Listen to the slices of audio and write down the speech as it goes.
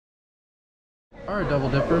Alright, Double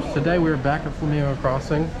Dippers, today we are back at Flamingo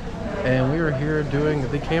Crossing and we are here doing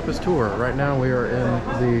the campus tour. Right now we are in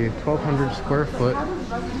the 1,200 square foot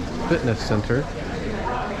fitness center.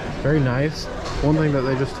 Very nice. One thing that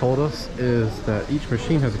they just told us is that each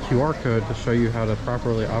machine has a QR code to show you how to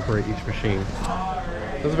properly operate each machine.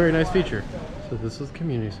 That's a very nice feature. So this is the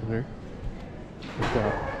community center. We've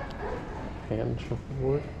got hand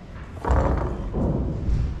shuffleboard.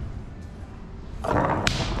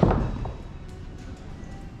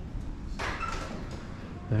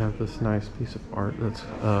 They have this nice piece of art that's,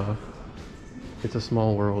 it's a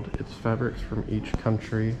small world. It's fabrics from each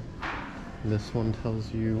country. This one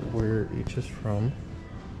tells you where each is from.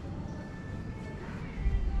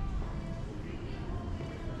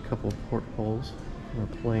 A couple of portholes on a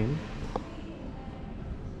plane.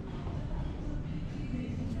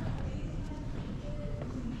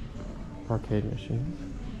 Arcade machines.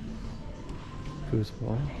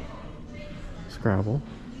 Foosball. Scrabble.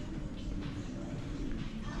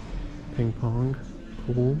 Ping pong,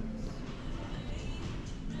 pool.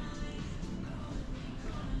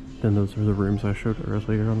 Then those are the rooms I showed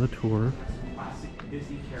earlier on the tour. Classic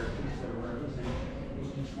Disney characters that are represented in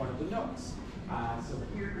each one of the nooks. So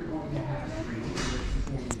here you're going to have Green, which is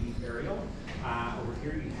going to be Ariel. Over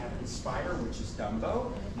here you have Inspire, which is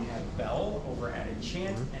Dumbo. You have Belle over at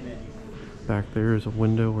Enchant, and then back there is a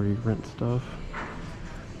window where you rent stuff.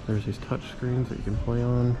 There's these touch screens that you can play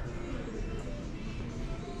on.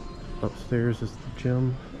 Upstairs is the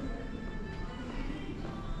gym.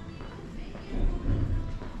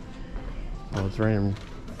 Oh, it's raining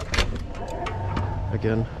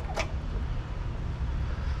again.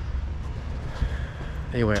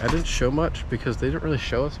 Anyway, I didn't show much because they didn't really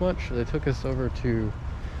show us much. They took us over to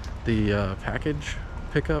the package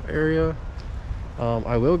pickup area.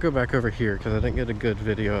 I will go back over here because I didn't get a good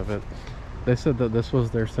video of it. They said that this was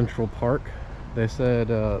their central park. They said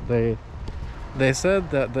they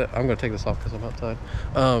said that I'm going to take this off because I'm outside.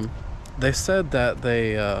 They said that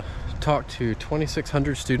they talked to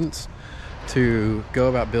 2,600 students to go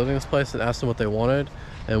about building this place and asked them what they wanted.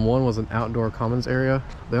 And one was an outdoor commons area.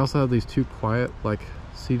 They also have these two quiet, like,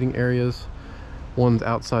 seating areas. One's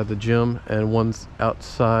outside the gym and one's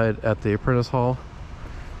outside at the apprentice hall.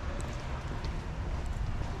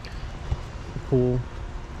 The pool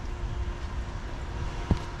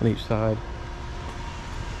on each side.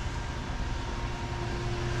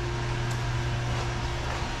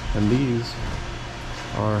 And these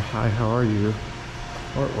are Hi, How Are You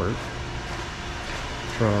artwork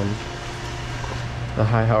from the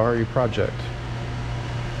Hi, How Are You project.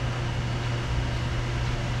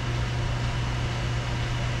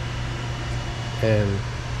 And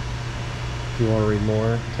if you want to read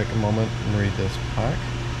more, take a moment and read this plaque.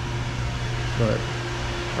 But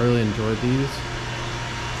I really enjoyed these.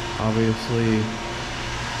 Obviously,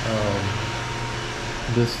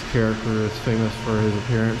 this character is famous for his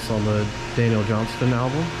appearance on the Daniel Johnston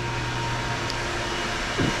album.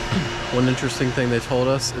 One interesting thing they told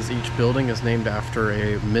us is each building is named after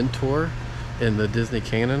a mentor in the Disney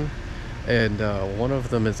canon, and one of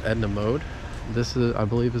them is Edna Mode. This is, I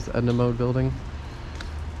believe, is the Edna Mode building.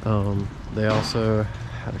 They also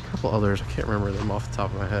had a couple others. I can't remember them off the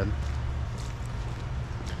top of my head.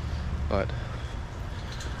 But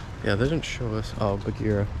yeah, they didn't show us. Oh,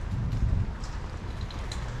 Bagheera.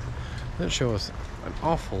 They didn't show us an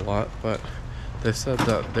awful lot, but they said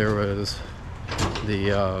that there was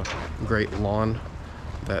the great lawn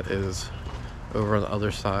that is over on the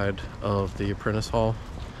other side of the apprentice hall,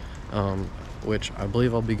 which I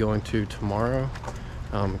believe I'll be going to tomorrow,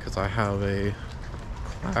 because I have a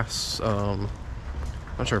class, I'm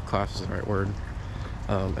not sure if class is the right word,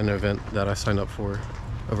 an event that I signed up for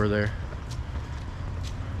over there.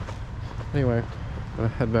 Anyway, I'm gonna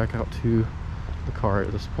head back out to the car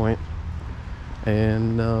at this point,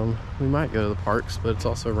 and we might go to the parks, but it's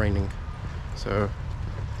also raining, so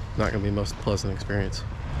not gonna be the most pleasant experience.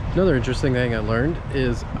 Another interesting thing I learned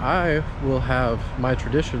is I will have my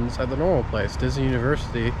traditions at the normal place, Disney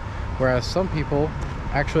University, whereas some people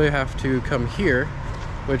actually have to come here,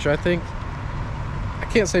 which I think, I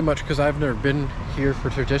can't say much because I've never been here for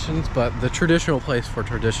traditions, but the traditional place for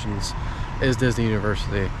traditions is Disney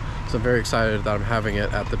University. So I'm very excited that I'm having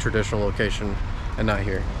it at the traditional location and not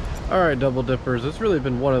here. Alright, Double Dippers, it's really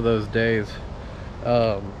been one of those days.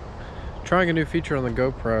 Trying a new feature on the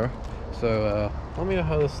GoPro, so let me know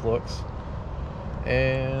how this looks.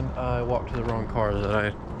 And I walked to the wrong car that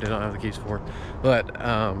I did not have the keys for. But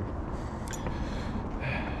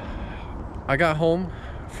I got home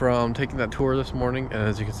from taking that tour this morning, and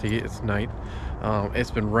as you can see, it's night.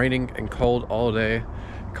 It's been raining and cold all day.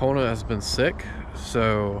 Kona has been sick,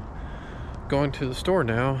 so going to the store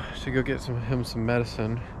now to go get him some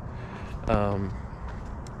medicine.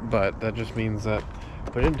 But that just means that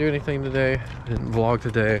we didn't do anything today. Didn't vlog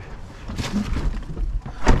today.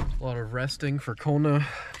 A lot of resting for Kona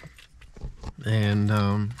and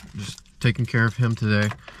just taking care of him today.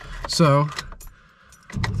 So,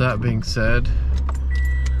 with that being said,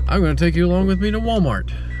 I'm going to take you along with me to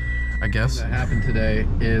Walmart, I guess. What happened today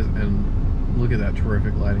is, and look at that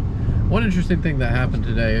terrific lighting. One interesting thing that happened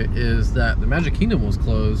today is that the Magic Kingdom was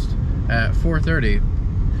closed at 4:30,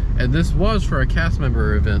 and this was for a cast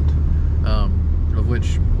member event, of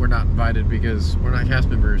which we're not invited because we're not cast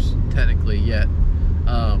members technically yet.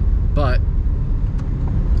 But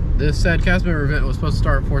this said cast member event was supposed to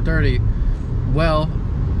start at 4:30. Well,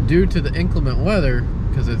 due to the inclement weather,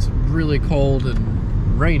 because it's really cold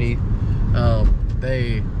and rainy,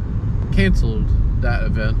 they canceled that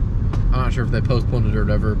event. I'm not sure if they postponed it or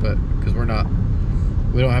whatever, but because we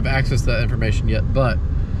don't have access to that information yet. But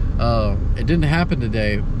it didn't happen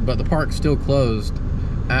today, but the park's still closed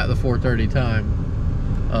at the 4:30 time.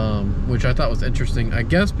 Which I thought was interesting. I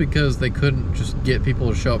guess because they couldn't just get people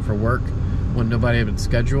to show up for work when nobody had been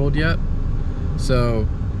scheduled yet. So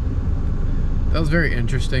that was very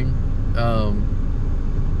interesting.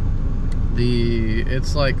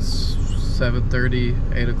 It's like 7:30,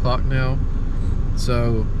 8 o'clock now.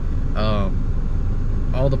 So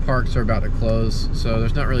all the parks are about to close. So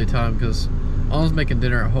there's not really time because I was making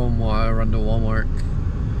dinner at home while I run to Walmart.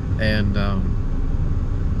 And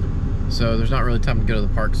so there's not really time to go to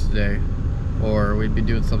the parks today, or we'd be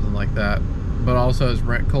doing something like that. But also it's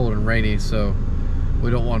cold and rainy, so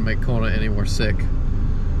we don't want to make Kona any more sick.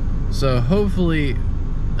 So hopefully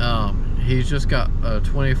he's just got a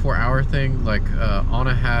 24-hour thing like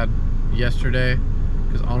Anna had yesterday,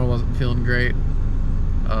 because Anna wasn't feeling great.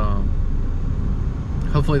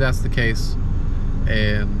 Hopefully that's the case,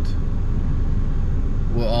 and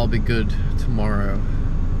we'll all be good tomorrow.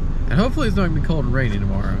 And hopefully it's not going to be cold and rainy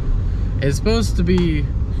tomorrow. It's supposed to be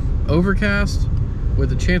overcast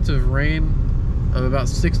with a chance of rain of about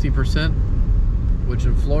 60%, which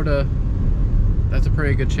in Florida, that's a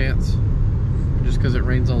pretty good chance, just because it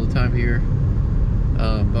rains all the time here.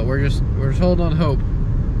 But we're just holding on hope.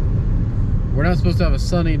 We're not supposed to have a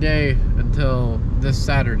sunny day until this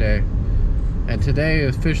Saturday, and today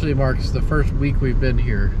officially marks the first week we've been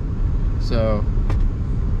here. So,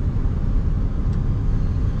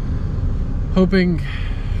 hoping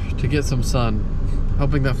to get some sun,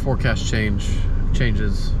 hoping that forecast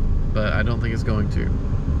changes, but I don't think it's going to.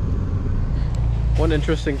 One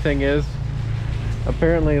interesting thing is,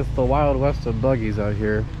 apparently it's the Wild West of buggies out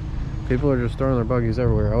here. People are just throwing their buggies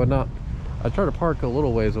everywhere. I try to park a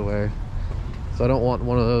little ways away, so I don't want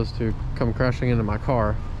one of those to come crashing into my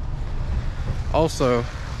car. Also,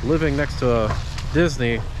 living next to a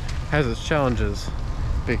Disney has its challenges,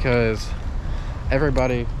 because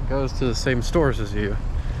everybody goes to the same stores as you,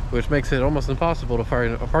 which makes it almost impossible to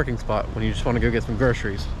find a parking spot when you just want to go get some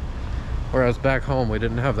groceries. Whereas back home, we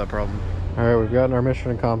didn't have that problem. All right, we've gotten our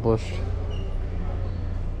mission accomplished.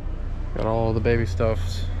 Got all the baby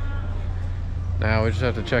stuffs. Now we just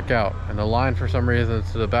have to check out. And the line, for some reason,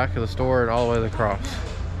 is to the back of the store and all the way across.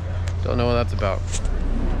 Don't know what that's about.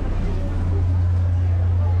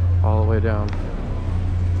 All the way down.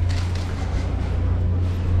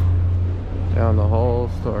 Down the whole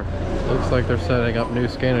store. Looks like they're setting up new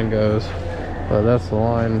scan and goes, but that's the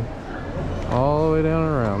line all the way down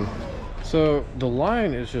and around. So the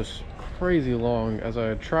line is just crazy long, as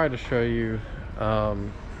I tried to show you.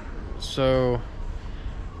 So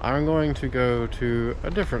I'm going to go to a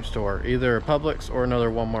different store, either a Publix or another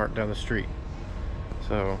Walmart down the street.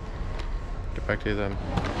 So get back to you then.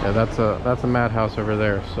 Yeah, that's a madhouse over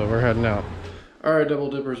there, so we're heading out. All right, double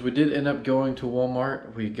dippers, we did end up going to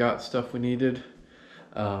Walmart. We got stuff we needed.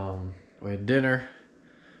 We had dinner.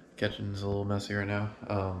 Kitchen's a little messy right now.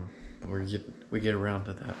 We get around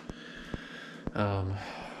to that.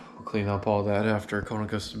 We'll clean up all that after Kona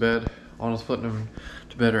goes to bed. Anna's putting him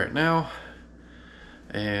to bed right now.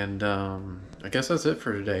 And I guess that's it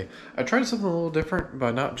for today. I tried something a little different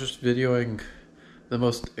by not just videoing the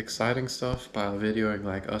most exciting stuff, by videoing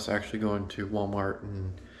like us actually going to Walmart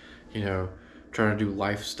and, you know, trying to do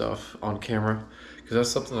life stuff on camera, because that's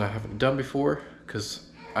something I haven't done before, because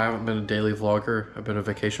I haven't been a daily vlogger. I've been a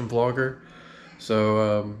vacation vlogger.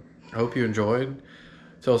 So I hope you enjoyed.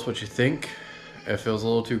 Tell us what you think. If it was a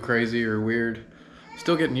little too crazy or weird.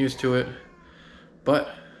 Still getting used to it,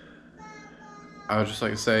 but I would just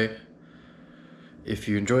like to say, if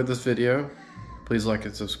you enjoyed this video, please like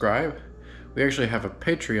and subscribe. We actually have a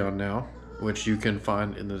Patreon now, which you can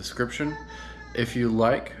find in the description. If you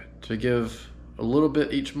like to give a little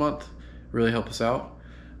bit each month, really help us out.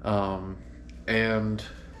 And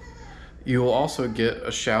you will also get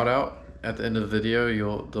a shout out at the end of the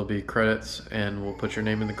video. There'll be credits, and we'll put your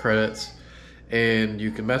name in the credits, and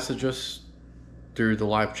you can message us through the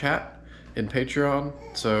live chat in Patreon.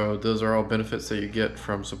 So those are all benefits that you get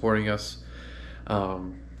from supporting us.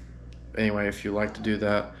 Anyway, if you like to do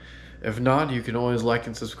that. If not, you can always like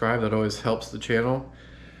and subscribe. That always helps the channel.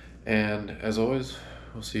 And as always,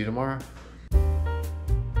 we'll see you tomorrow.